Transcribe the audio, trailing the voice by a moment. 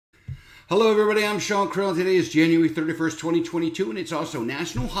Hello everybody, I'm Shawn Krill, and today is January 31st, 2022, and it's also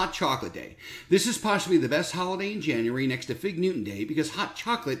National Hot Chocolate Day. This is possibly the best holiday in January next to Fig Newton Day because hot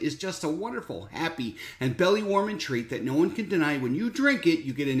chocolate is just a wonderful, happy, and belly-warming treat that no one can deny. When you drink it,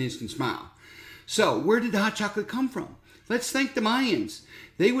 you get an instant smile. So, where did the hot chocolate come from? Let's thank the Mayans.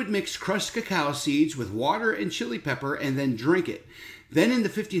 They would mix crushed cacao seeds with water and chili pepper and then drink it. Then in the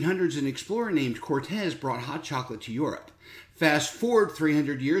 1500s, an explorer named Cortez brought hot chocolate to Europe. Fast forward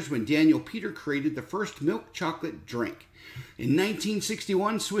 300 years when Daniel Peter created the first milk chocolate drink. In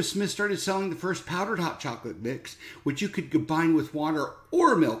 1961, Swiss Miss started selling the first powdered hot chocolate mix, which you could combine with water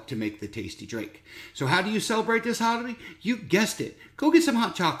or milk to make the tasty drink. So how do you celebrate this holiday? You guessed it. Go get some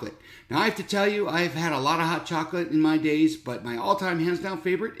hot chocolate. Now I have to tell you, I've had a lot of hot chocolate in my days, but my all-time hands-down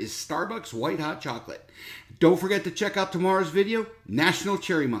favorite is Starbucks White Hot Chocolate. Don't forget to check out tomorrow's video, National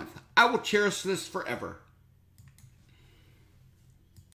Cherry Month. I will cherish this forever.